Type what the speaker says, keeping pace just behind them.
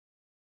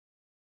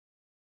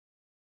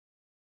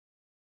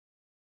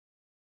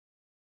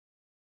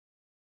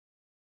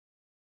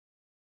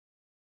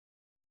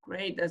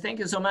Great. Thank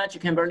you so much,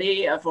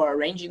 Kimberly, for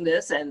arranging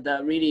this, and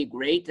really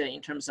great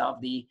in terms of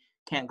the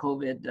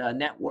CanCOVID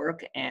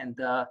network. And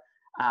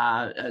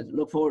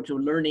look forward to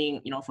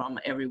learning, from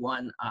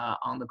everyone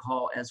on the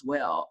call as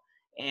well.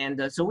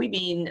 And so we've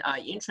been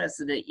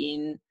interested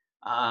in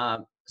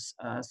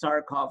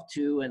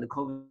SARS-CoV-2 and the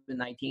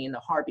COVID-19 in the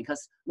heart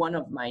because one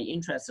of my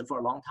interests for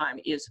a long time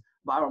is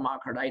viral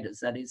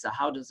myocarditis. That is,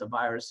 how does the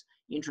virus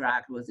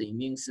interact with the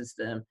immune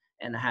system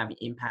and have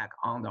impact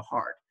on the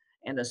heart?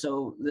 And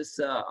so this,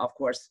 of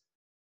course,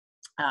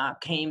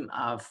 came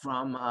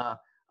from a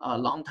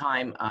long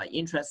time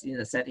interest in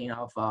the setting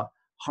of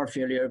heart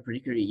failure,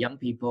 particularly young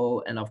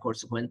people. And of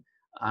course, when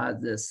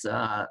this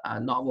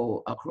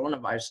novel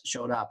coronavirus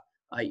showed up,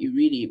 it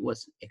really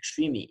was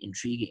extremely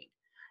intriguing.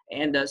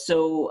 And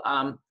so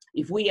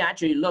if we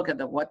actually look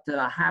at what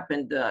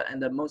happened,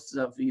 and most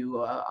of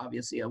you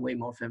obviously are way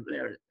more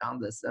familiar on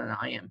this than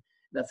I am,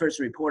 the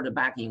first reported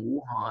back in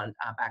Wuhan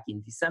back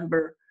in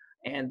December.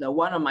 And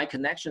one of my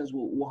connections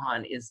with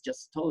Wuhan is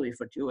just totally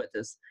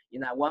fortuitous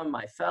in that one of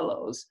my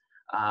fellows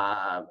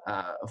a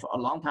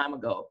long time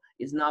ago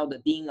is now the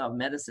Dean of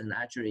Medicine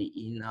actually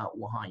in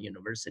Wuhan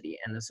University.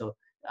 And so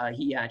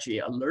he actually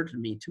alerted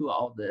me to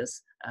all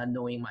this,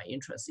 knowing my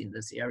interest in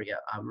this area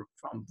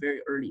from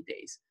very early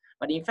days.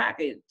 But in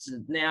fact, it's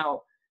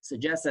now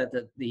suggests that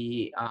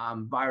the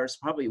virus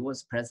probably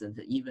was present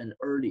even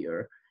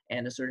earlier,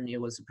 and certainly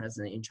it was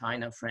present in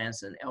China,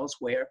 France, and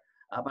elsewhere.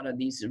 But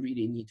these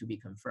really need to be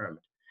confirmed.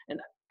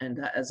 And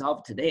as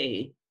of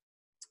today,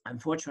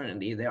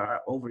 unfortunately, there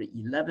are over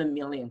 11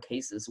 million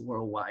cases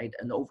worldwide,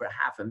 and over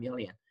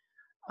 500,000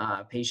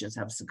 patients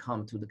have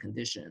succumbed to the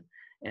condition.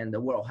 And the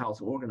World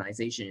Health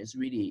Organization is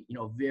really,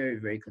 very,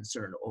 very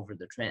concerned over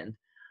the trend.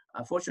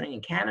 Fortunately,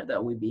 in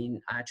Canada, we've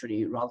been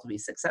actually relatively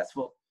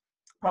successful,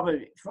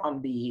 probably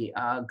from the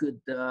good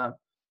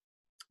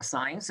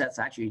science that's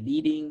actually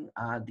leading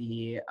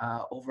the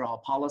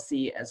overall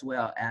policy, as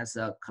well as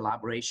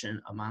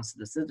collaboration amongst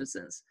the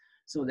citizens.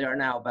 So there are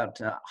now about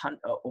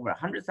over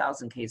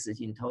 100,000 cases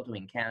in total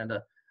in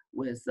Canada,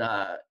 with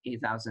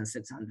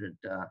 8,600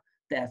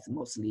 deaths,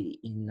 mostly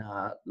in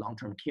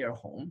long-term care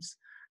homes.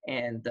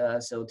 And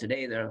so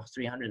today there are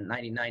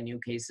 399 new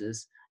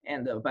cases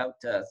and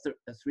about 3%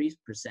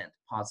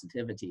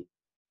 positivity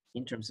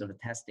in terms of the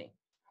testing.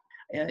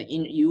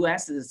 In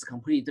US, it's a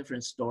completely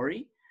different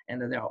story. And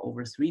there are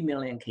over 3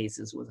 million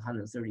cases with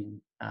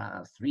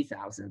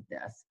 133,000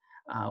 deaths,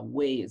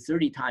 way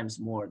 30 times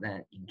more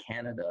than in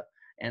Canada.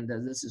 And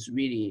this is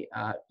really,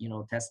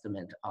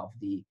 testament of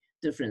the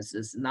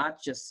differences, not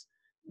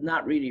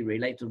really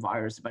related to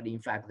virus, but in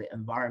fact the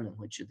environment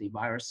which the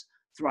virus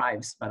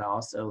thrives, but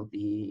also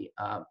the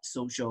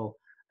social,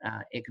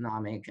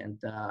 economic,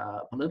 and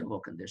political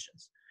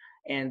conditions.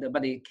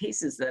 But the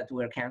cases that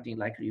we're counting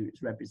likely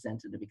is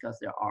represented because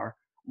there are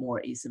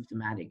more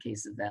asymptomatic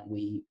cases than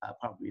we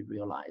probably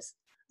realize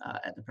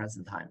at the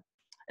present time.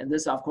 And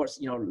this, of course,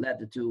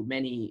 led to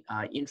many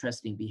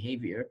interesting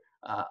behavior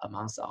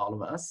amongst all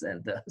of us.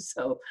 And but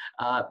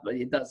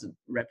it doesn't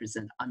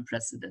represent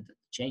unprecedented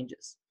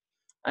changes.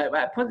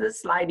 I put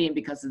this slide in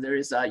because there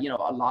is, a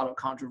lot of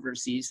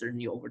controversy.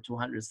 Certainly over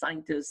 200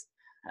 scientists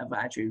have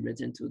actually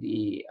written to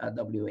the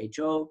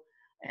WHO.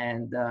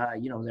 And,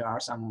 there are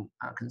some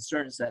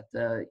concerns that,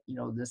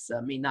 this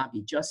may not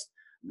be just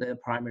the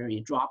primary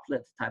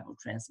droplet type of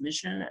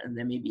transmission, and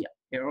there may be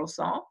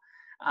aerosol.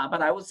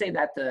 But I would say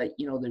that, the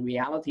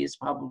reality is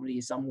probably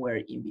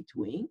somewhere in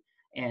between.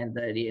 And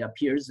it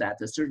appears that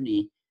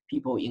certainly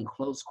people in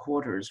close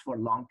quarters for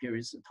long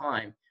periods of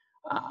time,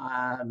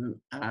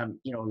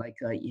 like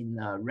in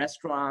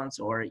restaurants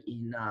or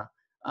in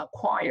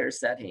choir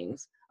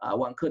settings,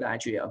 one could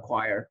actually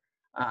acquire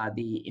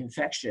the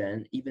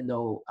infection, even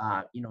though,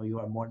 you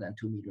are more than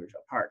 2 meters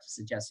apart,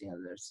 suggesting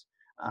that there's,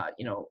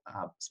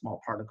 small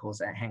particles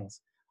that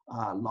hangs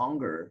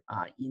longer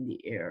in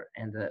the air,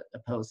 and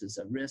poses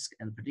a risk,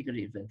 and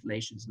particularly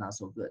ventilation is not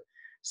so good.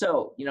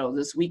 So,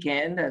 this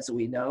weekend, as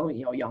we know,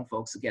 young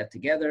folks get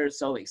together,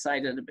 so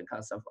excited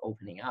because of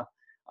opening up,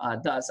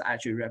 does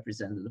actually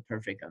represent the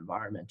perfect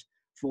environment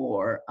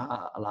for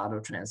a lot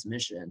of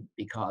transmission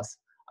because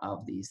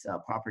of these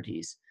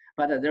properties.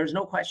 But there's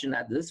no question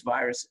that this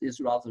virus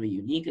is relatively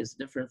unique. It's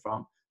different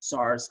from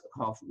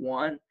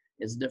SARS-CoV-1.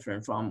 It's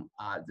different from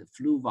the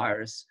flu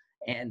virus.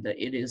 And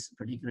it is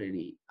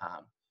particularly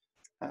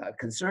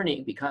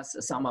concerning because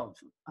of some of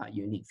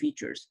unique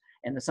features.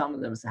 And some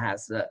of them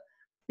has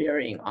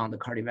bearing on the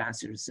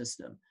cardiovascular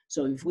system.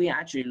 So if we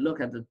actually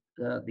look at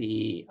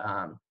the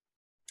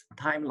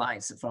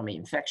timelines from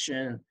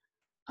infection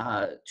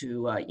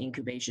to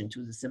incubation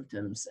to the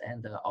symptoms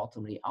and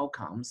ultimately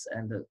outcomes,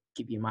 and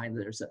keep in mind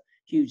there's a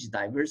huge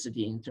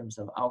diversity in terms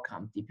of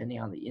outcome depending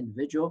on the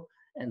individual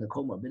and the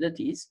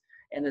comorbidities,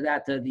 and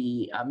that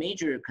the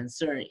major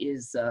concern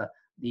is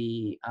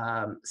the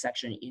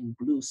section in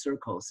blue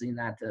circles, in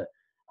that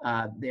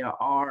there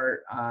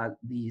are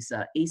these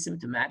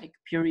asymptomatic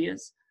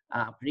periods,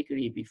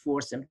 particularly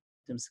before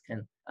symptoms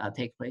can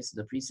take place,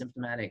 the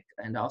pre-symptomatic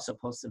and also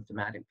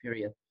post-symptomatic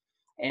period.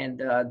 And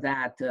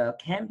that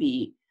can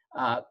be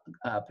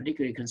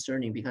particularly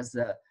concerning because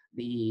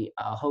the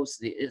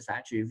host is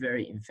actually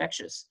very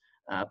infectious,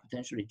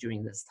 potentially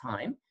during this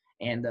time,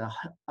 and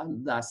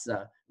thus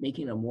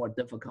making it more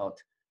difficult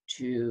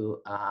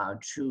to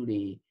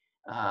truly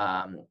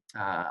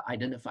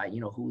identify,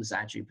 who's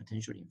actually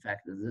potentially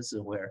infected. This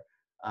is where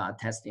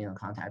testing and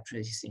contact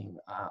tracing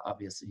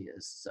obviously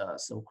is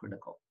so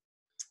critical.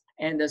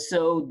 And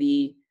so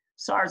the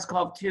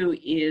SARS-CoV-2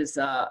 is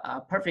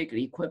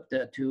perfectly equipped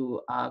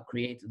to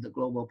create the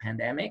global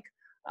pandemic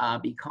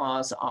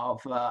because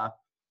of,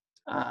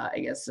 I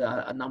guess,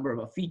 a number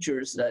of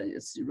features that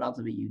is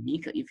relatively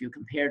unique. If you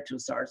compare to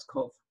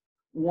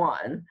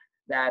SARS-CoV-1,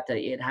 that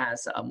it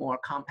has a more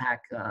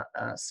compact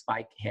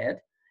spike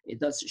head. It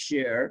does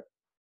share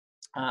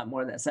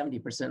more than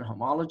 70%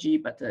 homology,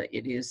 but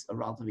it is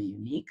relatively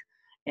unique.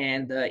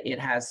 And it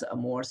has a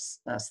more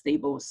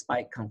stable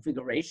spike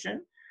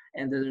configuration.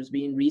 And there's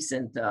been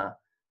recent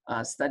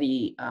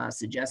study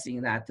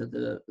suggesting that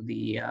the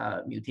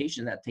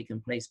mutation that taken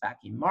place back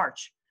in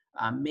March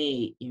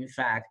may, in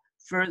fact,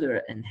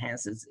 further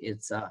enhances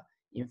its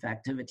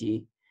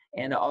infectivity.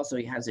 And also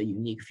it has a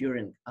unique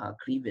furin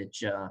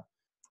cleavage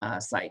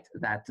site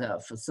that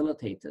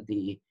facilitate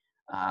the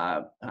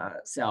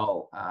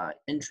cell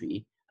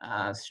entry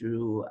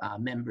through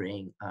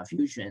membrane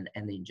fusion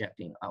and the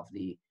injecting of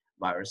the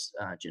virus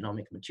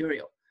genomic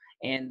material.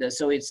 And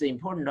so it's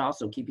important to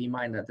also keep in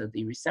mind that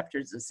the receptor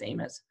is the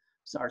same as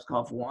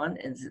SARS-CoV-1,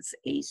 and it's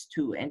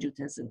ACE2,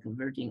 angiotensin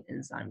converting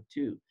enzyme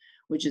 2,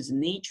 which is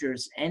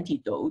nature's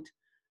antidote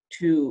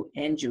to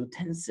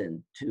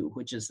angiotensin 2,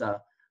 which is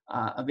a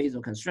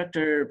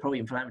vasoconstrictor,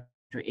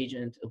 pro-inflammatory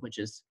agent, which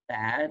is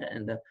bad,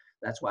 and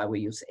that's why we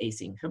use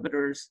ACE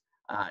inhibitors,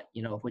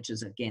 which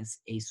is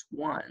against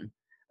ACE1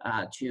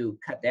 to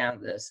cut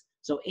down this.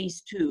 So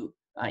ACE2,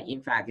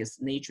 in fact, is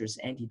nature's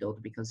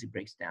antidote because it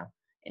breaks down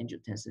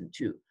angiotensin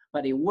 2.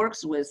 But it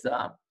works with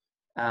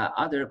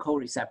other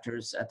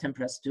co-receptors.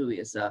 TMPRSS2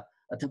 is a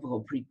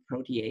typical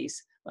protease,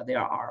 but there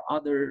are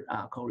other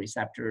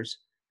co-receptors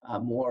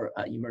more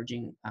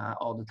emerging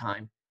all the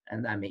time,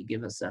 and that may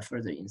give us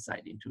further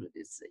insight into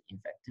its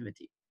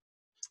infectivity.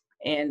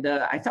 And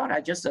I thought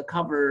I'd just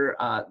cover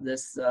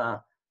this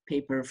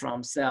paper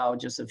from Cell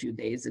just a few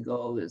days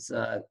ago. It's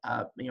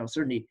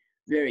certainly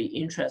very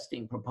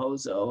interesting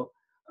proposal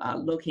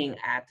looking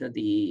at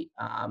the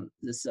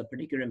this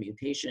particular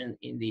mutation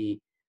in the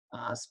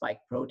spike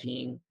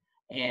protein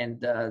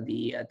and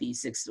the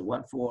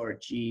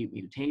D614G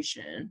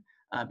mutation,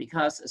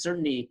 because it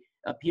certainly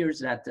appears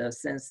that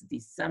since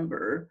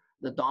December,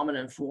 the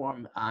dominant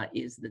form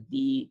is the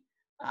D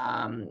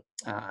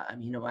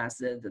amino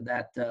acid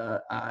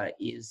that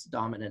is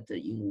dominant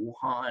in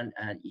Wuhan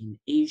and in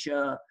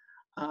Asia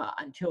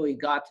until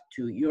it got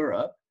to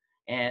Europe,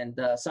 and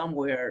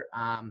somewhere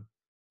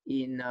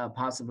in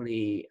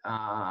possibly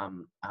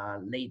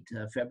late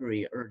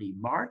February, early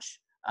March,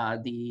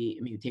 the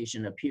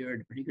mutation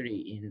appeared,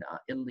 particularly in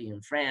Italy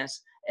and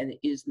France, and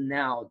is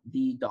now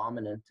the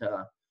dominant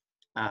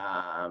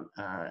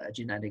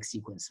genetic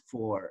sequence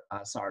for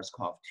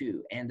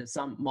SARS-CoV-2. And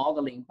some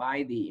modeling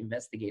by the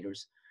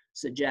investigators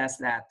suggests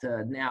that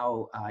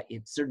now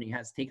it certainly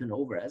has taken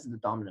over as the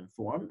dominant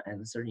form,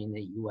 and certainly in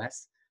the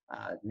US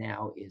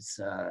now is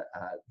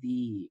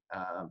the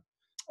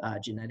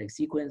genetic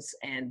sequence.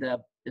 And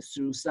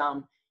through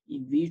some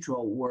in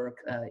vitro work,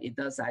 it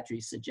does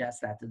actually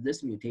suggest that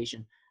this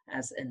mutation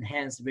has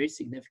enhanced very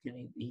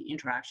significantly the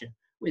interaction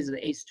with the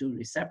ACE2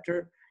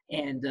 receptor,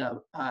 and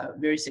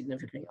very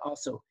significantly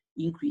also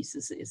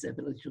increases its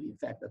ability to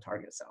infect the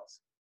target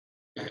cells.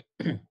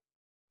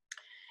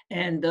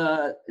 And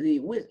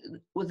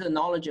with the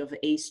knowledge of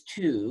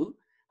ACE2,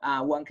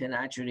 one can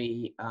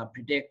actually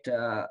predict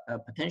a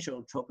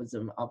potential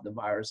tropism of the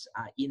virus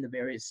in the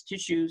various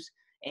tissues,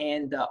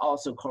 and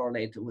also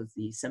correlate with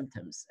the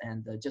symptoms.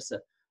 And just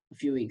a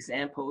few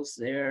examples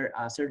there.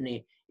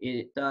 Certainly,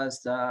 it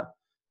does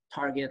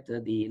target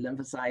the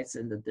lymphocytes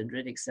and the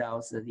dendritic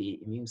cells of the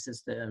immune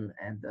system,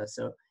 and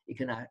so it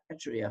can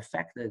actually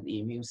affect the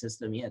immune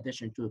system in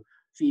addition to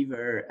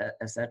fever,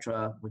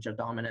 etc., which are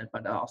dominant,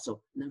 but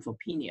also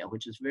lymphopenia,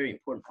 which is a very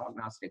important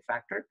prognostic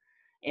factor.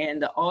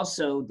 And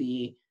also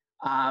the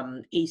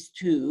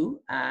ACE2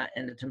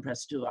 and the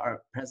TMPRSS2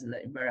 are present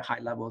at very high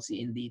levels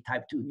in the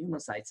type 2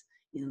 pneumocytes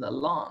in the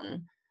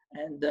lung,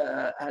 and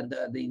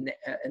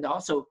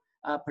also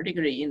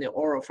particularly in the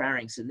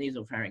oropharynx and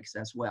nasopharynx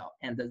as well.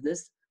 And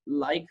this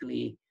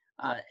likely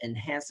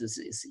enhances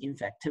its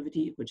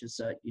infectivity, which is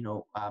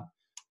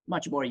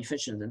much more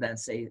efficient than,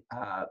 say,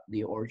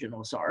 the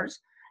original SARS.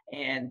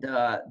 And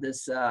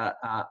this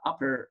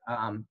upper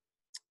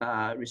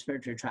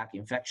respiratory tract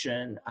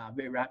infection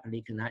very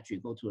rapidly can actually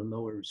go to a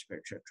lower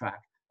respiratory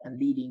tract, and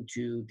leading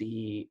to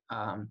the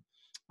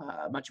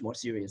much more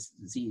serious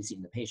disease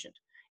in the patient.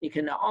 It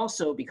can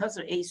also, because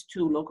of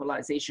ACE2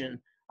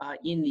 localization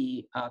in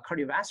the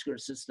cardiovascular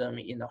system,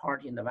 in the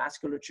heart, in the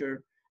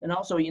vasculature, and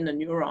also in the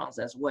neurons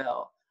as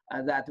well,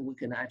 that we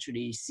can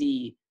actually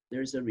see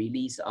there's a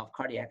release of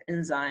cardiac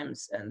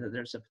enzymes, and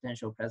there's a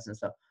potential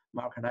presence of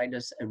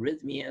myocarditis,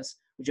 arrhythmias,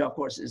 which of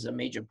course is a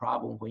major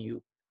problem when you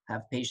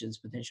have patients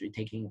potentially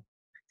taking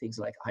things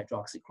like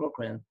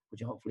hydroxychloroquine,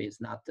 which hopefully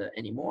is not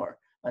anymore.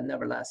 But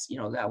nevertheless,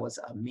 that was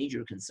a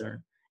major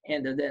concern.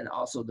 And then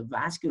also the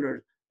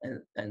vascular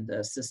and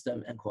the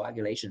system and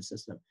coagulation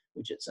system,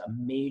 which is a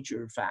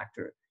major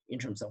factor in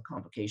terms of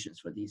complications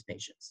for these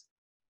patients.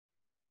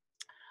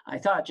 I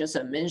thought just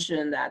to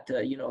mention that,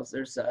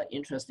 there's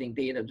interesting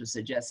data to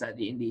suggest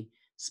that in the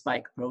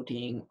spike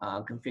protein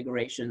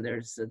configuration,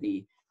 there's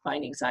the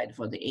binding site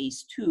for the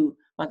ACE2,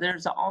 but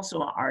there's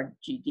also an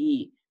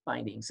RGD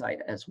binding site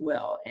as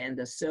well.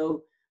 And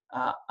so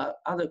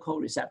other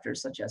co-receptors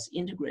such as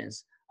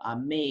integrins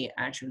may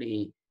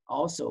actually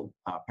also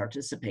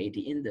participate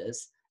in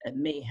this and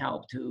may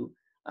help to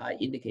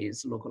indicate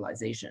its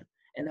localization.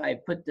 And I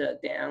put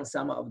down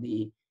some of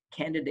the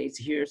candidates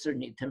here.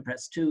 Certainly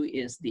TMPRSS2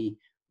 is the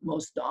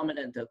most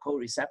dominant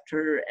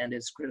co-receptor and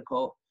is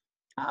critical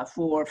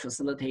for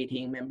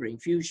facilitating membrane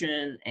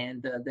fusion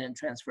and then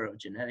transfer of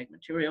genetic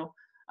material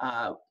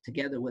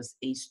together with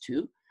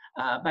ACE2.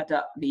 But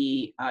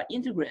the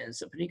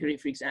integrins, particularly,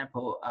 for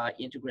example,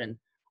 integrin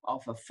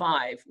alpha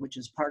 5, which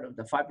is part of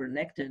the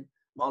fibronectin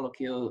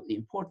molecule, the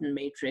important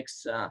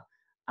matrix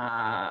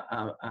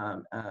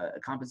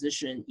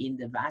composition in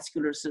the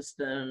vascular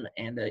system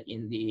and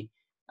in the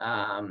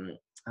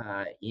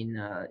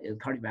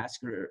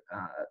cardiovascular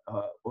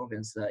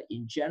organs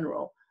in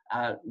general,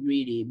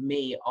 really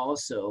may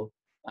also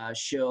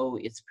show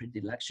its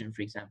predilection,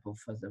 for example,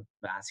 for the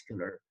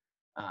vascular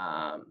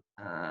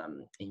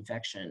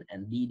infection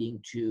and leading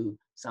to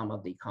some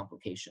of the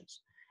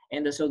complications.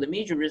 And so the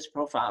major risk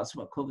profiles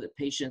for COVID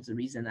patients, the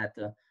reason that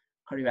the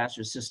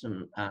cardiovascular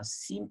system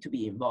seem to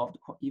be involved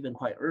even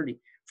quite early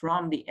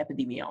from the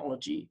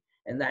epidemiology,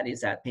 and that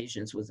is that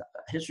patients with a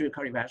history of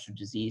cardiovascular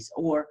disease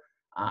or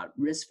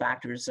risk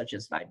factors such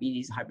as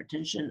diabetes,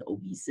 hypertension,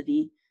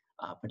 obesity,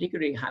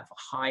 particularly have a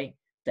high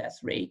death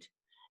rate.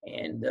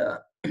 And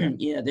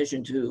in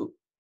addition to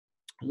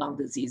lung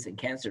disease and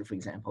cancer, for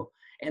example.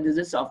 And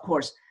this, of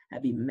course,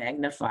 have been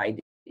magnified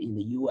in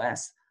the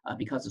US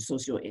because of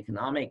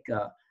socioeconomic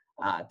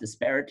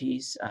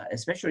disparities,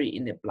 especially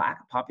in the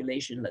Black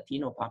population,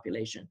 Latino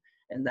population.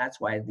 And that's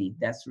why the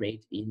death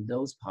rate in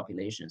those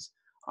populations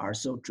are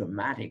so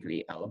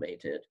dramatically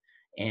elevated.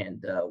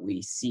 And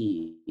we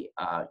see,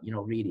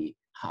 really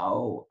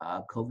how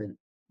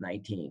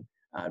COVID-19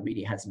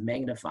 really has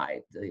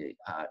magnified the,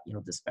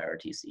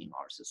 disparities in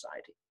our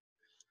society.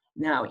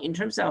 Now, in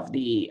terms of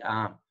the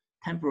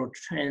temporal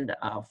trend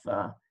of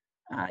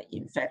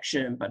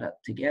infection, but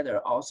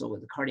together also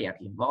with the cardiac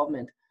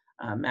involvement,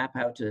 map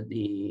out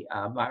the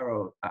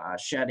viral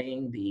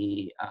shedding,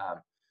 the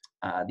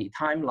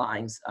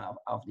timelines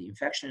of the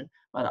infection,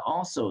 but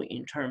also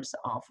in terms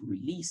of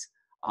release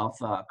of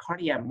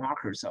cardiac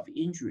markers of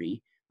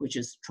injury, which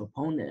is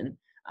troponin,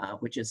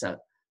 which is a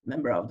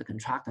member of the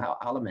contractile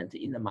element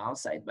in the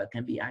myocyte, but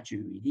can be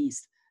actually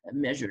released and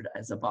measured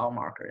as a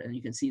biomarker. And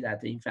you can see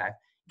that, in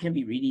fact, it can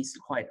be released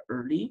quite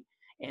early.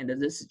 And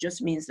this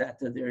just means that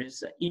there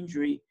is an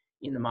injury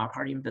in the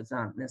myocardium. Does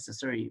not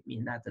necessarily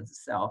mean that the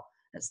cell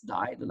has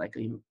died, like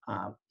in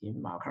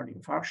myocardial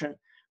infarction.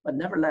 But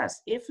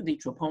nevertheless, if the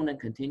troponin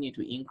continue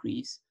to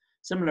increase,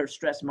 similar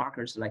stress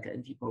markers like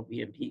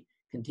NT-proBNP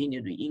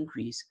continue to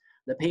increase,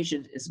 the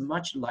patient is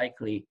much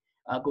likely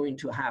going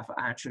to have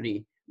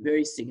actually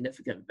very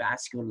significant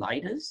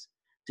vasculitis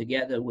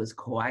together with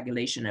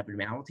coagulation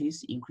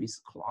abnormalities,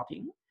 increased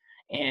clotting.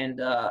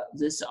 And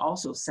this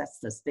also sets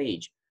the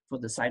stage for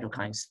the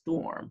cytokine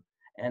storm,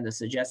 and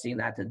suggesting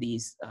that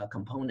these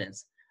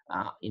components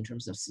in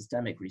terms of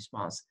systemic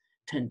response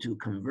tend to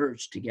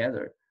converge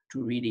together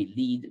to really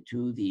lead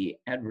to the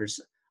adverse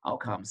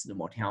outcomes, the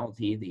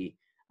mortality, the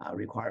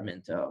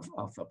requirement of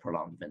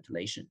prolonged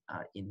ventilation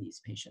in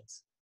these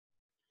patients.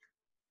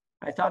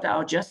 I thought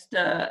I'll just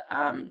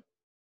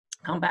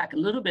come back a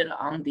little bit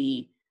on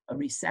the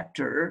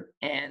receptor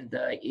and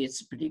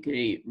its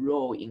particularly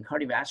role in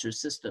cardiovascular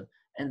system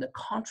and the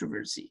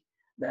controversy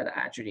that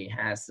actually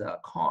has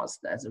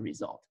caused as a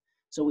result.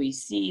 So we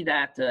see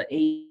that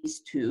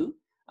ACE2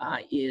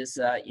 is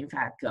in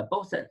fact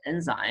both an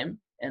enzyme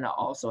and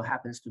also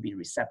happens to be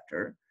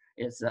receptor.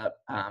 It's a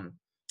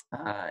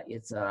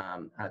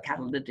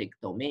catalytic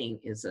domain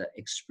is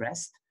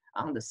expressed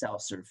on the cell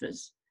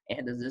surface,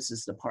 and this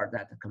is the part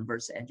that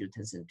converts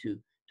angiotensin 2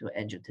 to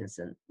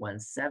angiotensin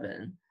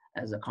 1,7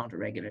 as a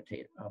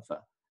counterregulator of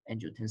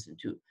angiotensin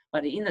 2.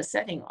 But in the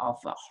setting of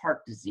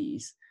heart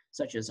disease,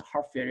 such as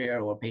heart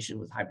failure or patient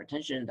with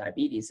hypertension,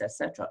 diabetes,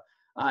 etc.,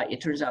 it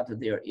turns out that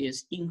there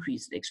is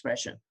increased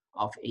expression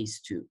of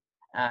ACE2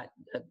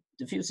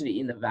 diffusely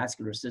in the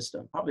vascular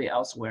system, probably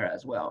elsewhere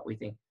as well. We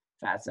think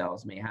fat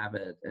cells may have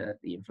it,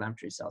 the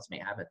inflammatory cells may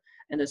have it.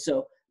 And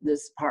so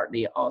this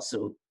partly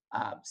also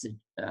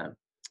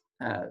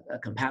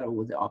compatible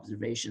with the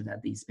observation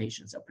that these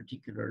patients are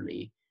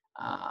particularly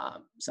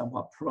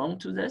somewhat prone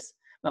to this.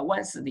 But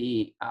once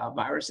the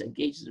virus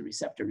engages the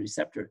receptor,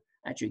 receptor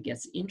actually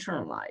gets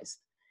internalized,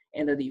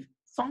 and the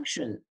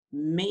function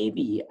may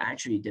be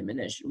actually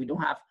diminished. We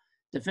don't have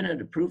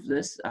definitive proof of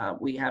this.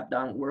 We have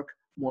done work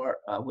more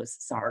with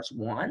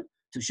SARS-1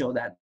 to show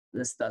that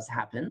this does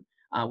happen.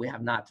 We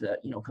have not,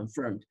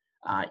 confirmed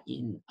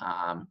in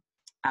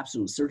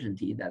absolute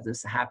certainty that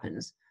this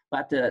happens,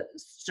 but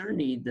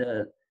certainly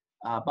the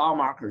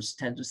biomarkers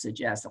tend to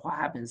suggest what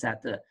happens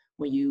that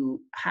when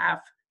you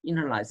have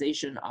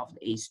internalization of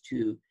the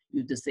ACE2,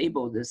 you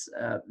disable this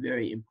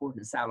very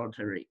important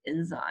salutary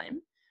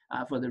enzyme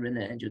for the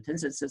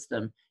renin-angiotensin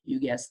system. You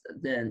get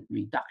then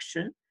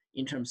reduction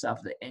in terms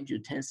of the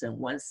angiotensin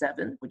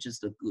 1,7, which is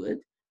the good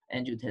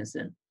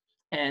angiotensin,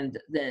 and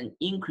then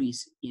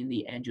increase in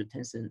the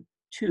angiotensin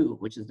 2,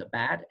 which is the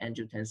bad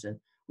angiotensin,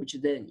 which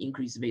then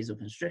increase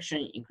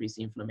vasoconstriction, increase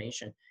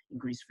inflammation,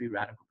 increase free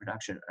radical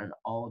production, and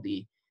all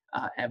the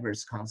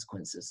adverse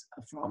consequences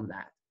from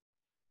that.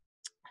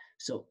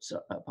 So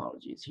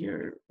apologies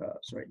here.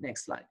 Sorry,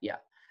 next slide. Yeah.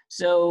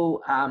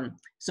 So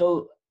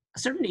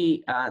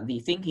certainly the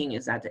thinking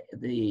is that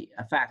the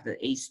fact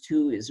that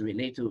ACE2 is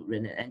related to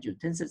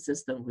renin-angiotensin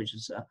system, which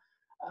is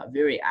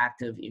very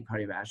active in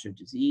cardiovascular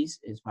disease,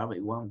 is probably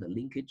one of the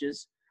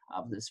linkages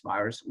of this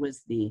virus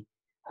with the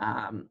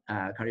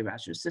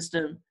cardiovascular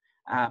system.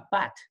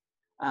 But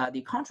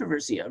the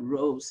controversy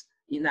arose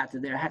in that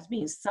there has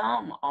been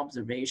some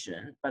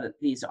observation, but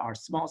these are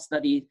small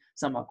studies,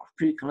 some are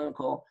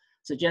preclinical,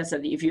 suggests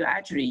that if you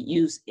actually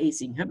use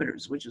ACE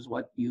inhibitors, which is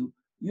what you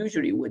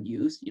usually would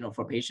use,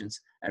 for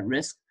patients at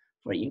risk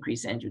for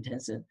increased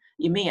angiotensin,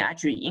 it may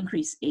actually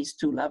increase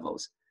ACE2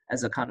 levels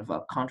as a kind of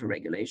a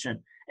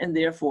counter-regulation, and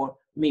therefore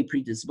may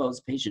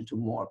predispose patient to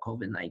more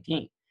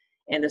COVID-19.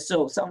 And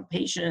so some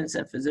patients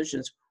and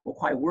physicians were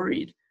quite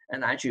worried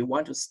and actually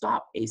want to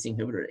stop ACE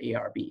inhibitor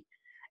ARB.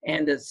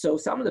 And so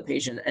some of the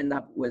patients end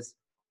up with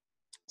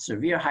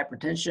severe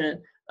hypertension,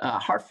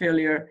 heart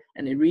failure,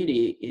 and it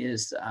really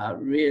is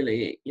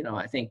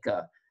I think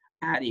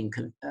adding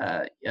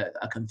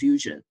a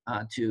confusion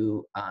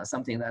to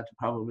something that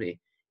probably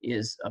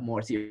is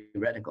more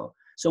theoretical.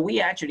 So we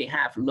actually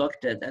have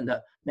looked at, and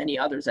many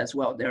others as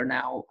well, there are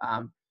now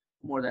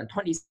more than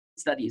 20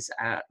 studies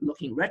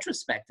looking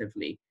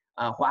retrospectively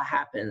what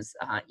happens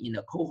in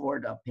a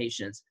cohort of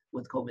patients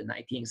with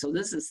COVID-19. So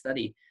this is a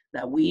study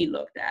that we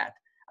looked at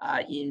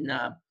in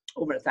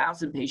over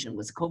 1,000 patients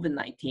with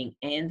COVID-19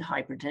 and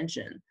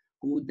hypertension,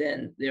 who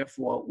then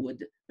therefore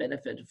would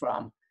benefit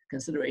from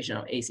consideration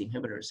of ACE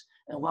inhibitors.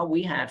 And what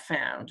we had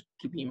found,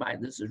 keep in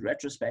mind this is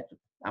retrospective,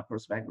 not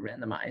prospective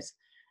randomized,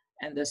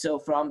 and so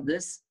from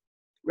this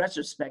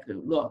retrospective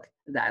look,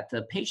 that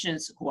the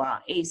patients who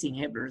are ACE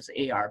inhibitors,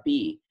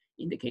 ARB,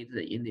 indicated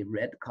in the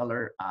red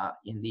color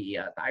in the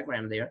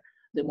diagram there,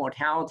 the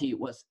mortality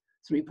was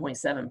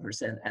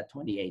 3.7% at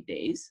 28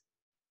 days,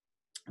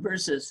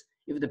 versus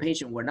if the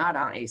patient were not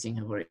on ACE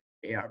inhibitor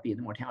ARB,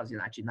 the mortality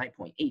is actually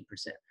 9.8%.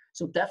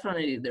 So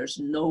definitely there's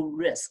no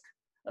risk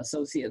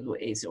associated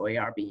with ACE or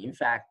ARB. In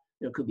fact,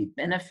 there could be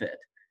benefit,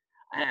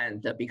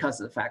 and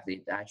because of the fact that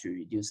it actually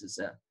reduces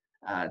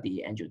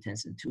the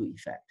angiotensin 2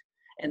 effect.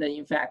 And then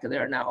in fact,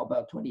 there are now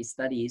about 20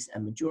 studies,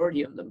 and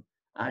majority of them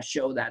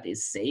show that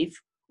it's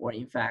safe, or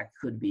in fact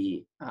could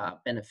be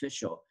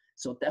beneficial.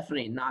 So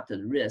definitely not a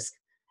risk.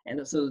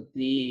 And so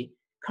the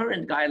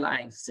current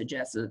guidelines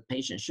suggest that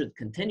patients should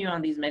continue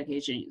on these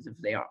medications if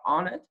they are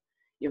on it.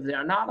 If they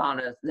are not on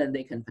it, then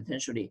they can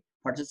potentially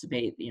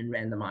participate in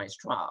randomized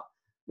trial.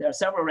 There are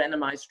several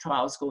randomized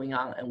trials going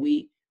on, and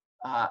we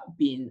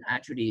been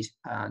actually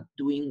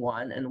doing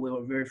one, and we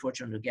were very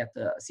fortunate to get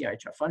the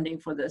CIHR funding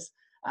for this.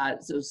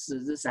 So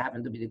this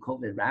happened to be the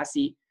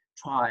COVID-RASI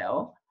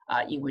trial,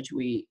 in which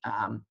we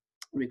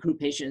recruit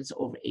patients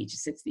over age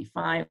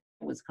 65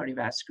 with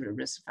cardiovascular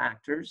risk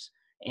factors,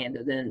 and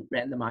then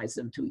randomize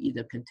them to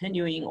either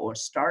continuing or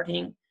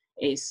starting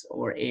ACE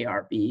or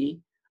ARB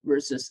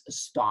versus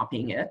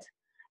stopping it,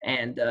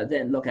 and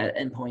then look at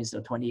endpoints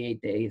of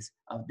 28 days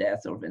of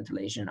death or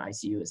ventilation,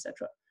 ICU,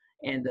 etc.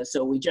 And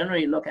so we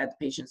generally look at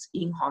patients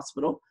in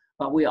hospital,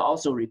 but we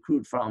also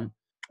recruit from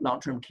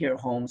long-term care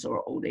homes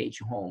or old age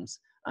homes,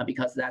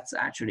 because that's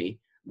actually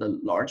the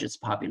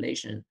largest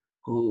population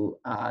who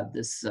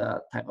this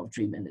type of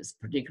treatment is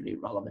particularly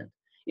relevant.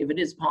 If it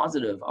is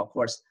positive, of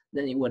course,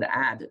 then it would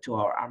add to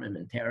our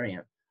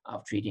armamentarium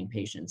of treating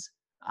patients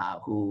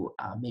who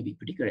may be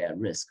particularly at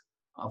risk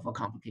of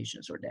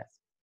complications or death.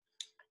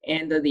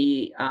 And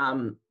the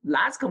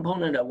last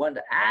component I want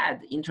to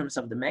add in terms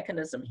of the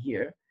mechanism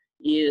here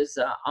is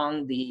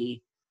on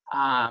the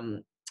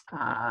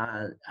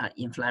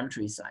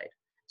inflammatory side.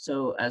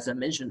 So as I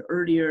mentioned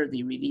earlier,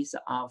 the release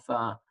of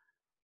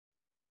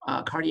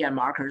cardiac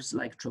markers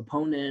like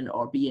troponin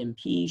or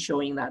BNP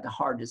showing that the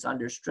heart is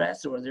under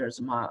stress or there's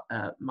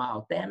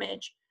mild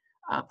damage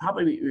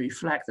probably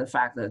reflect the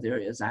fact that there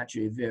is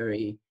actually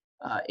very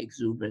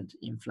exuberant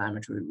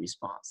inflammatory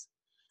response.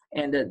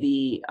 And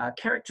the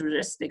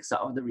characteristics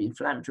of the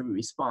inflammatory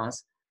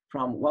response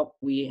from what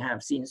we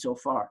have seen so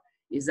far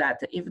is that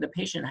if the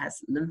patient has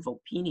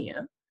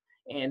lymphopenia,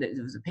 and if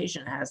the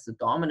patient has the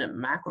dominant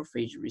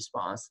macrophage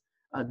response,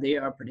 they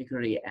are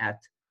particularly at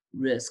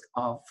risk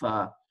of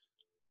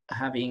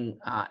having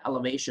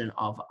elevation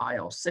of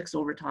IL-6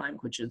 over time,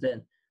 which is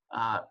then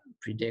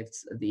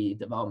predicts the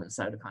development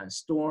of cytokine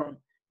storm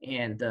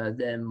and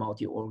then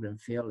multi-organ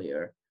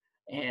failure.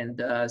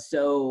 And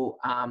so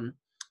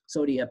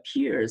it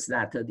appears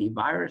that the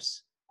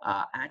virus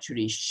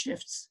actually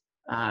shifts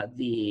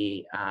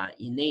the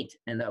innate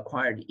and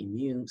acquired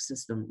immune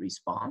system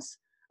response,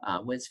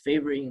 with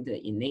favoring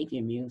the innate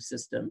immune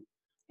system,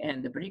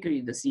 and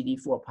particularly the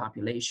CD4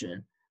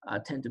 population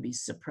tend to be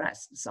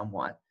suppressed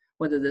somewhat.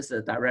 Whether this is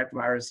a direct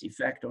virus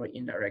effect or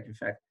indirect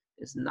effect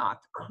is not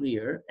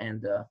clear,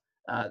 and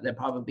there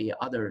probably be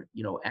other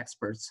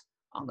experts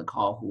on the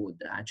call who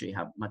would actually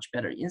have much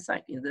better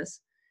insight in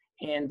this.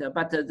 And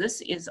but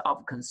this is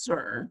of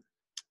concern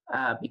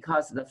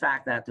because of the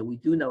fact that we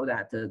do know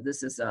that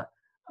this is a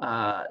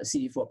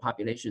CD4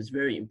 population is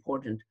very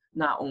important,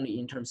 not only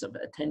in terms of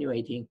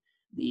attenuating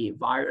the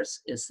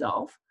virus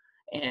itself,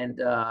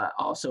 and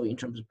also in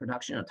terms of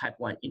production of type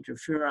 1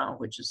 interferon,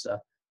 which is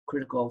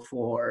critical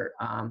for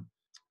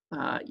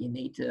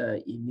innate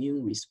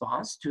immune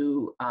response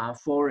to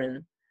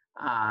foreign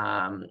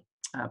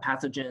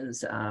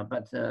pathogens,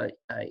 but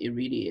it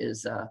really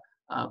is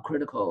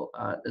critical,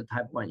 the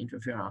type 1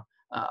 interferon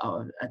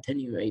of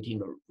attenuating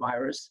the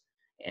virus,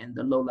 and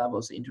the low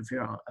levels of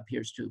interferon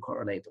appears to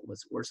correlate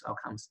with worse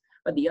outcomes.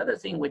 But the other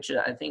thing which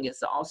I think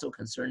is also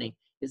concerning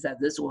is that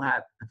this will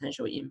have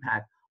potential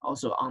impact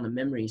also on the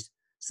memory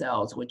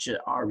cells, which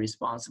are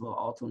responsible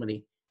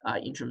ultimately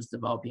in terms of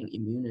developing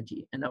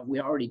immunity. And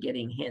we're already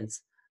getting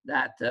hints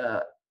that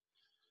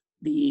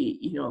the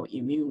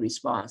immune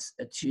response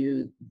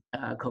to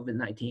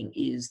COVID-19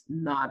 is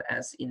not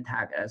as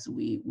intact as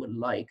we would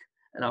like.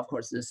 And of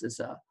course, this is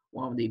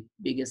one of the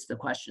biggest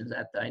questions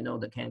that I know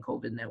the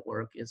CanCOVID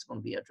network is going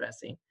to be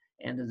addressing.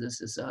 And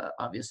this is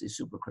obviously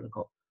super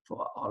critical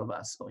for all of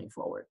us going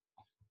forward.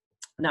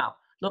 Now,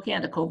 looking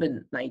at the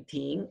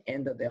COVID-19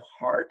 and the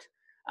heart,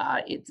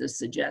 it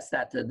suggests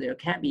that there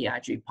can be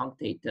actually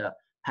punctate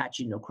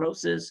patchy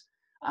necrosis,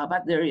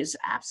 but there is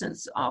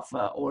absence of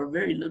or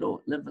very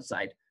little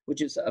lymphocyte,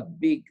 which is a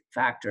big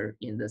factor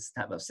in this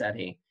type of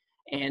setting.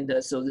 And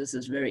so this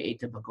is very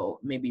atypical,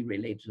 maybe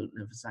related to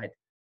lymphocyte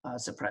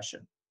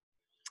suppression.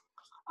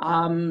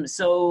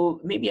 So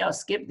maybe I'll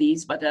skip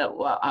these, but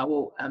I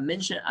will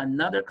mention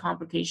another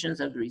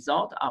complications as a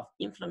result of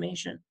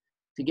inflammation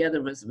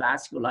together with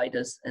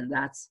vasculitis, and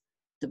that's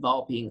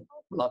developing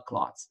blood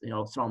clots,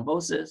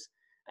 thrombosis.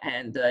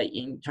 And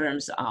in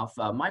terms of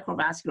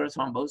microvascular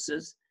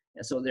thrombosis,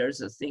 so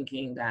there's a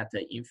thinking that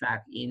in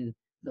fact in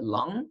the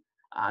lung,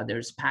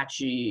 there's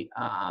patchy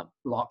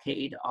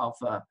blockade of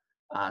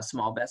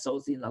small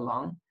vessels in the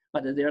lung,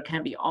 but there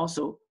can be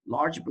also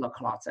large blood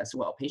clots as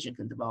well. Patient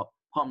can develop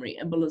pulmonary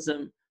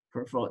embolism,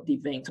 peripheral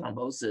deep vein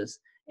thrombosis,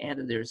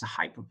 and there's a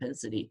high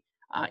propensity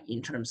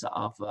in terms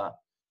of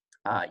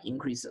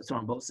increased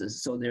thrombosis.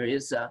 So there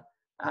is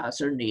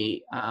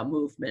certainly a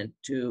movement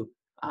to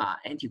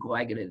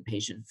anticoagulate the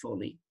patient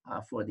fully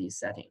for these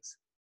settings.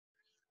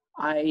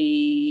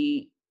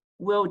 I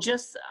will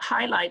just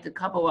highlight a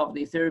couple of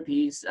the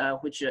therapies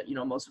which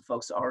most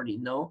folks already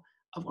know.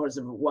 Of course,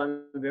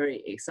 one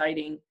very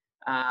exciting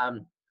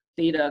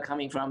data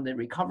coming from the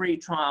recovery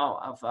trial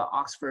of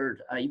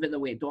Oxford, even though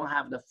we don't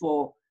have the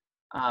full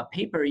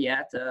paper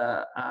yet,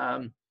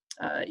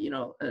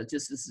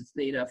 just this is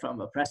data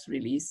from a press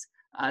release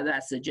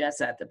that suggests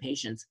that the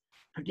patients,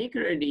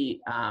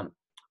 particularly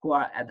who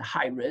are at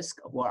high risk,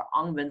 who are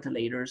on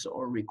ventilators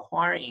or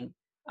requiring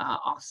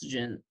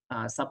oxygen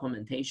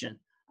supplementation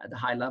at the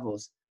high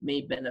levels, may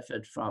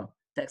benefit from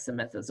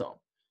dexamethasone.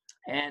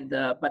 And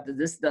but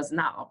this does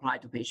not apply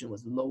to patients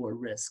with lower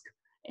risk.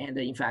 And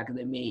in fact,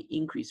 they may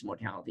increase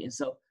mortality. And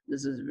so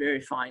this is a very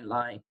fine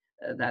line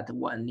that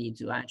one needs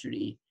to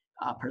actually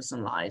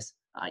personalize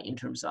in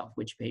terms of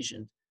which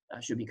patient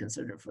should be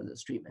considered for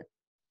this treatment.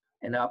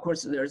 And of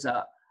course, there's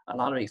a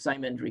lot of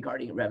excitement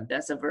regarding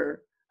remdesivir.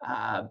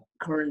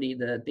 Currently,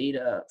 the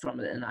data from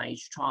the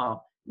NIH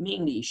trial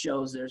mainly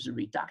shows there's a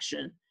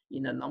reduction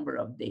in the number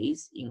of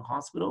days in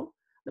hospital.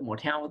 The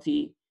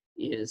mortality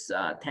is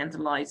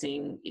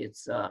tantalizing.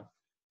 It's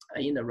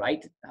in the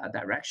right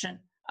direction,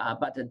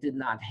 but it did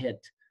not hit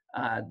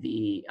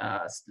the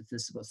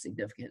statistical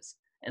significance.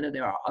 And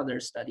there are other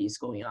studies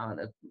going on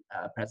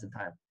at present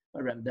time.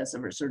 But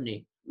remdesivir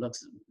certainly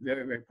looks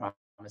very, very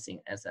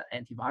promising as an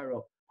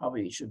antiviral,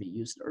 probably should be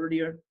used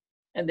earlier.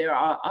 And there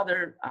are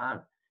other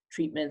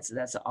treatments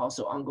that's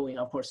also ongoing.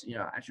 Of course,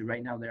 actually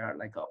right now there are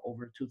like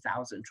over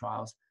 2,000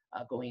 trials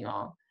going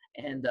on.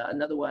 And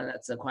another one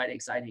that's quite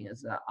exciting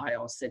is the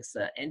IL-6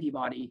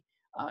 antibody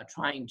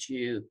trying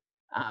to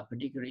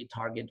particularly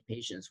target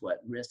patients who are at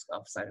risk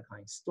of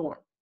cytokine storm.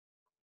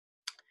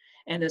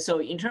 And so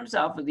in terms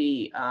of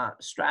the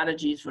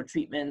strategies for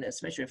treatment,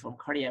 especially from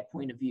cardiac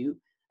point of view,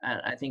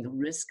 I think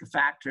risk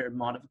factor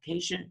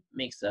modification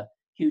makes a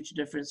huge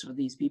difference for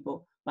these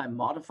people by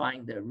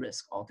modifying their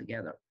risk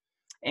altogether.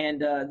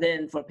 And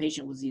then for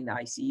patient who's in the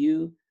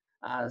ICU,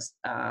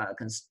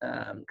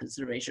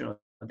 consideration of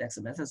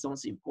dexamethasone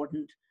is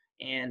important,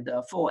 and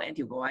full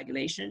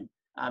anticoagulation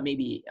may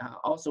be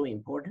also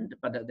important,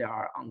 but there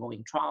are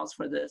ongoing trials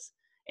for this.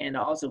 and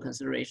also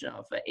consideration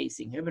of ACE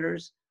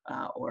inhibitors,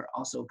 or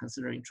also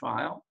considering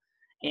trial,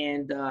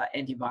 and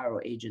antiviral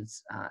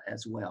agents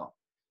as well.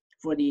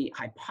 For the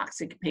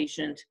hypoxic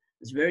patient,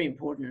 it's very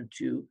important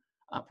to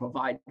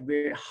provide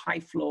very high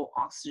flow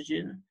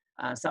oxygen.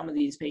 Some of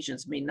these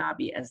patients may not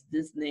be as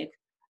dyspneic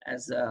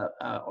as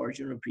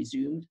originally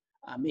presumed,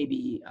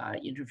 maybe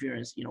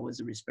interference, with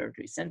the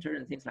respiratory center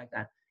and things like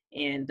that,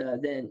 and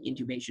then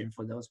intubation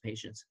for those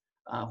patients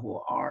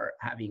who are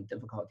having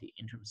difficulty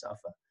in terms of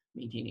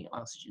maintaining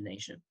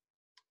oxygenation.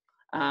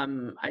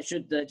 I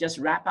should just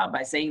wrap up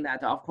by saying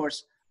that, of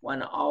course,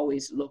 one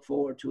always look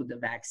forward to the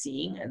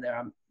vaccine, and there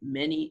are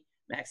many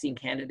vaccine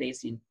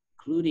candidates,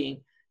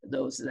 including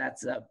those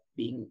that's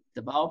being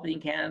developed in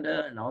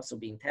Canada and also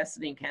being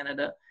tested in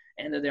Canada.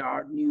 And there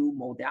are new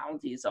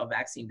modalities of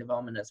vaccine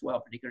development as well,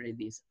 particularly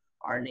these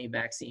RNA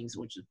vaccines,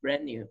 which is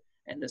brand new.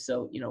 And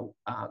so,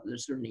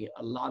 there's certainly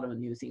a lot of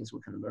new things we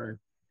can learn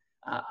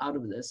out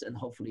of this, and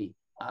hopefully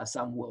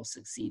some will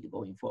succeed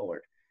going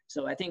forward.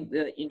 So I think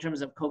that in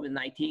terms of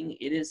COVID-19,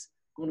 it is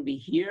going to be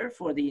here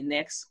for the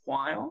next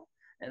while.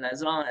 And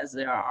as long as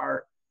there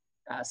are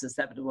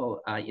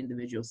susceptible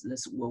individuals,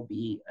 this will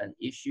be an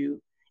issue,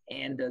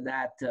 and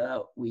that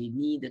we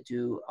need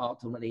to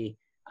ultimately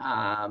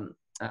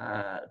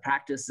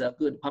practice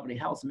good public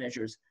health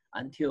measures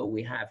until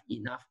we have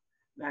enough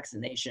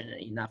vaccination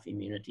and enough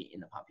immunity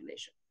in the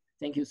population.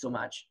 Thank you so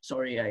much.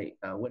 Sorry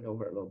I went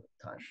over a little bit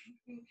of time.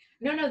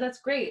 No, that's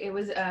great. It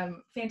was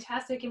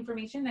fantastic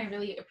information. I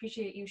really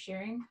appreciate you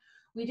sharing.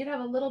 We did have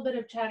a little bit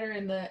of chatter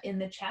in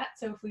the chat,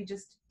 so if we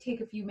just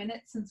take a few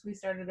minutes since we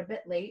started a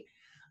bit late.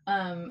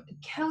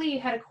 Kelly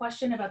had a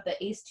question about the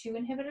ACE2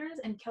 inhibitors,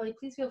 and Kelly,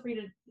 please feel free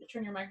to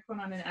turn your microphone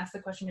on and ask the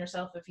question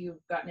yourself if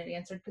you've gotten it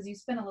answered, because you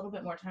spent a little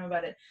bit more time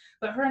about it.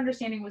 But her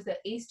understanding was that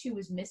ACE2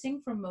 was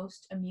missing from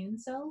most immune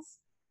cells.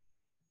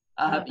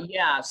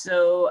 Yeah,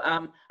 so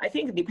I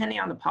think depending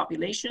on the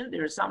population,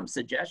 there's some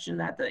suggestion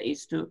that the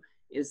ACE2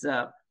 is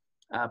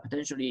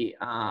potentially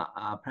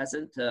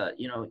present,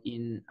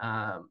 in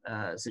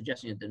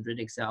suggestion of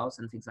dendritic cells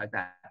and things like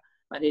that.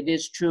 But it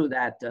is true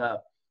that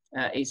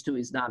ACE2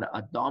 is not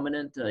a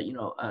dominant,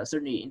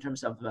 certainly in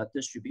terms of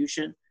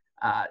distribution,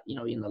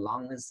 in the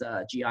lungs,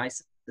 GI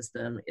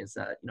system is,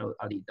 are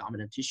the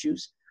dominant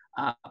tissues.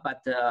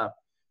 But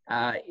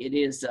it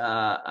is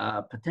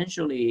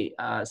potentially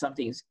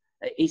something.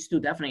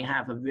 ACE2 definitely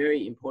have a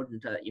very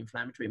important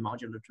inflammatory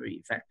modulatory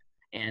effect.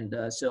 And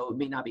so it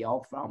may not be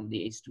all from the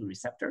ACE2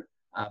 receptor,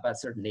 but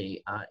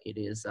certainly it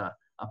is a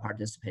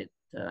participant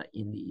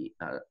in the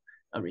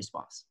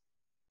response.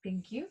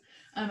 Thank you.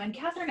 And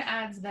Catherine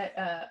adds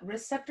that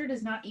receptor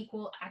does not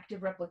equal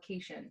active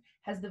replication.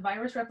 Has the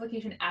virus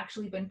replication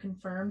actually been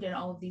confirmed in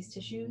all of these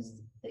tissues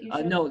that you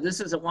showed? No, this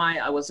is why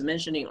I was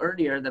mentioning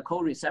earlier, the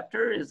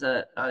co-receptor is,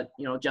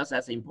 just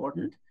as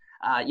important.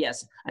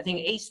 Yes, I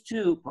think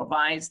ACE2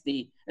 provides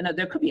and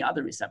there could be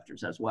other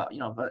receptors as well,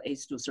 but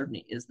ACE2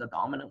 certainly is the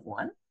dominant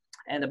one.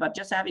 But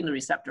just having the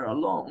receptor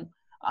alone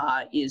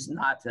is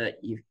not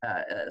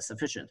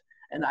sufficient.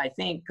 And I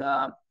think,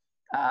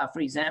 for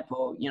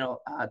example,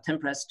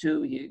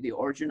 TEMPRESS2, the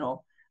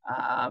original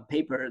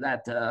paper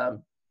that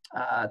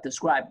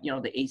described,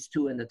 the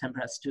ACE2 and the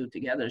TEMPRESS2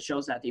 together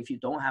shows that if you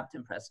don't have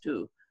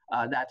TEMPRESS2,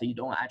 that you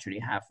don't actually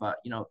have,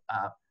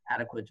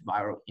 adequate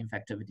viral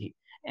infectivity.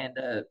 And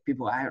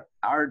people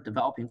are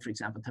developing, for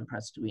example,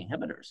 TEMPRESS2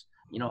 inhibitors,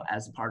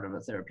 as part of a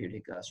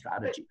therapeutic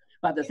strategy.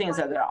 But the thing is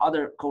that there are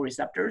other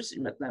co-receptors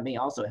that may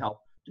also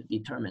help to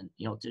determine,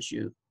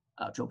 tissue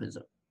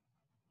tropism.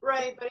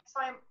 Right, but if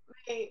I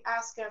may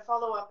ask a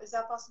follow-up, is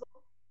that possible?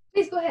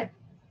 Please go ahead.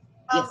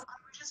 Yes.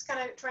 I'm just kind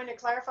of trying to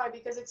clarify,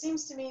 because it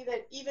seems to me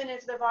that even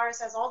if the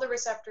virus has all the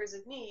receptors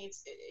it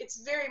needs,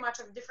 it's very much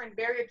a different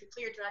barrier to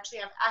clear to actually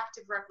have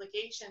active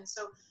replication.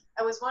 So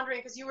I was wondering,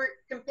 because you were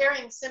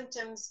comparing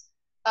symptoms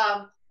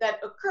that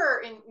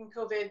occur in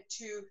COVID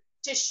to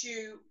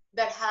tissue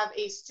that have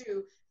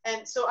ACE2.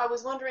 And so I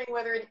was wondering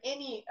whether in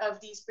any of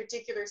these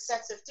particular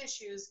sets of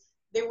tissues,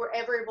 they were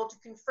ever able to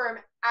confirm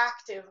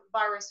active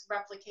virus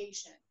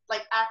replication,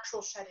 like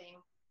actual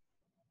shedding.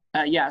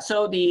 Yeah,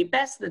 so the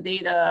best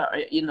data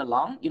in the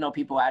lung,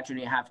 people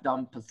actually have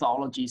done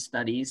pathology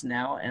studies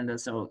now. And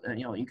so,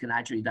 you can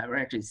actually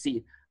directly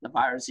see the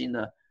virus in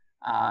the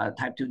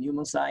type 2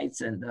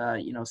 pneumocytes. And,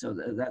 so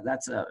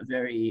that's a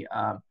very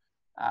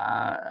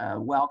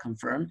well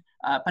confirmed.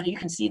 But you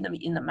can see them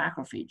in the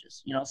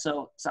macrophages,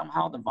 so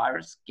somehow the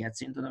virus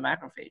gets into the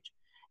macrophage.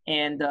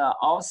 And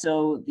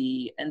also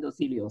the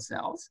endothelial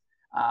cells,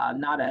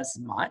 not as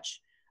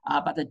much,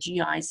 but the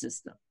GI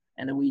system.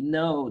 And we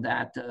know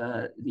that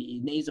the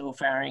nasal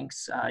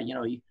pharynx,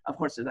 of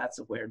course, that's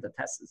where the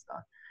test is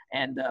done.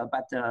 And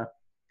but the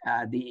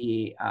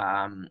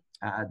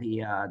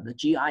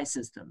GI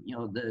system,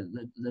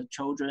 the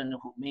children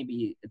who may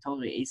be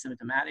totally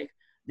asymptomatic,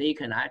 they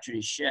can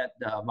actually shed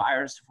the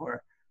virus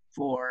for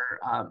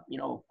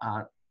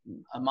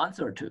a month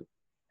or two.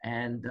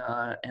 And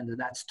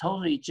that's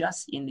totally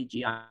just in the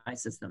GI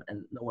system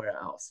and nowhere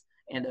else.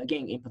 And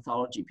again, in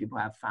pathology, people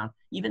have found,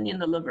 even in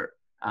the liver,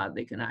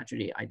 they can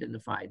actually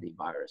identify the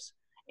virus.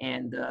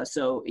 And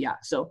so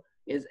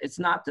it's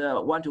not a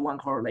one-to-one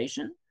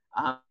correlation,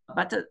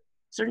 but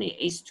certainly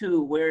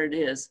ACE2, where it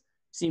is,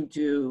 seem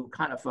to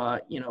kind of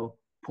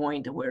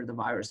point to where the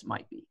virus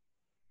might be.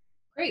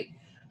 Great.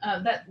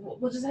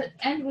 We'll just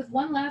end with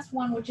one last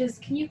one, which is,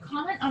 can you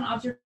comment on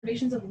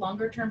observations of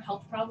longer-term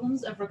health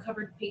problems of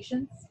recovered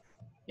patients?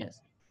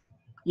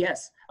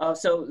 Yes.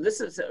 So this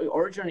is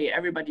originally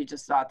everybody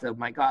just thought, oh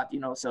my God,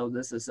 so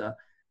this is a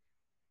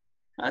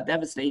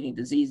devastating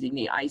disease in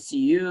the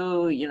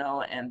ICU,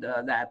 and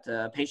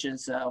that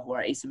patients who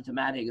are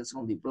asymptomatic is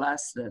going to be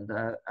blessed, and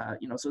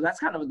so that's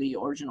kind of the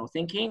original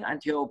thinking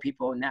until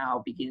people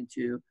now begin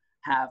to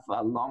have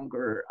a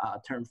longer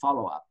term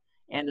follow-up.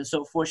 And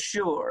so for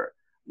sure,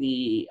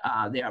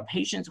 there are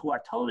patients who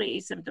are totally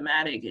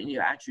asymptomatic, and you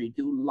actually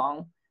do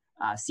lung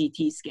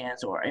CT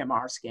scans or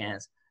MR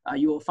scans,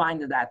 you will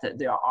find that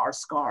there are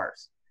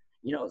scars.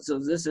 So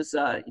this is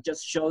it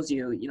just shows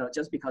you,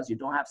 just because you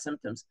don't have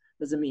symptoms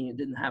doesn't mean you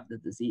didn't have the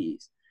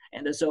disease.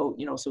 And so,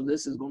 so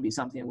this is going to be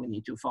something we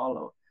need to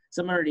follow.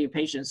 Similarly,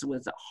 patients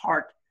with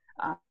heart,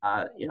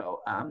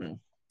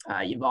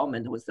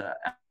 involvement with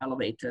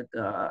elevated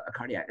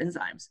cardiac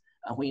enzymes,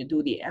 when you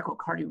do the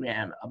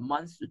echocardiogram a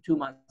month to 2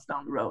 months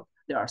down the road,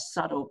 there are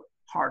subtle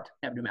heart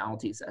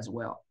abnormalities as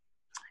well.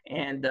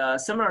 And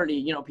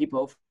similarly,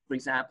 people, for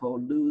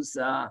example, lose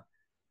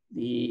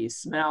the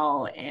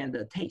smell and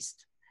the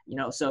taste.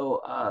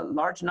 So a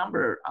large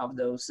number of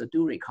those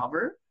do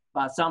recover,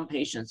 but some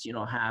patients,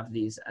 have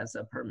these as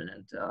a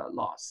permanent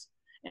loss.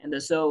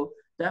 And so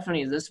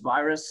definitely this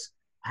virus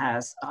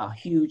has a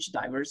huge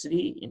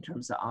diversity in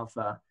terms of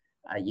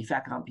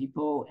effect on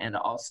people, and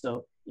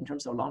also in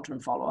terms of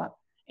long-term follow-up.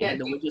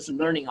 And we're just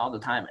learning all the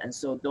time. And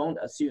so don't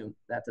assume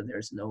that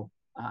there's no,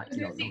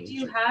 do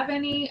you have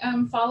any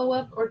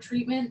follow-up or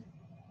treatment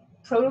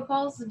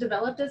protocols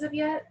developed as of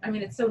yet? I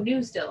mean, it's so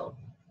new still.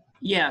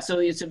 Yeah, so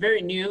it's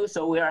very new.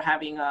 So we are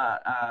having a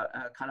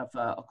kind of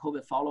a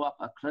COVID follow-up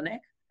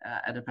clinic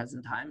at the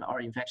present time. Our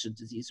infectious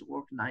disease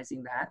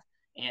organizing that.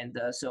 And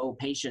so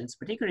patients,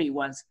 particularly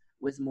ones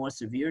with more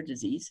severe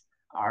disease,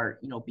 are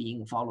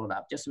being followed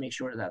up just to make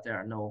sure that there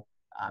are no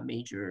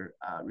major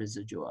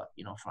residua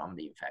from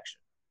the infection.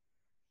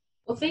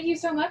 Well, thank you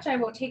so much. I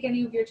won't take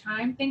any of your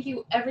time. Thank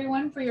you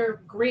everyone for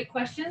your great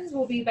questions.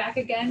 We'll be back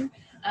again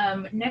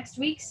next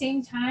week,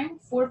 same time,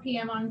 4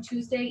 p.m. on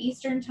Tuesday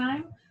Eastern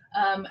time.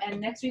 And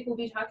next week we'll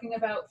be talking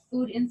about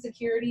food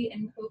insecurity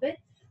and COVID.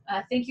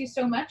 Thank you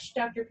so much,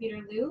 Dr.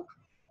 Peter Liu.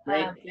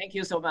 Great, thank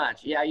you so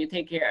much. Yeah, you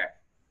take care.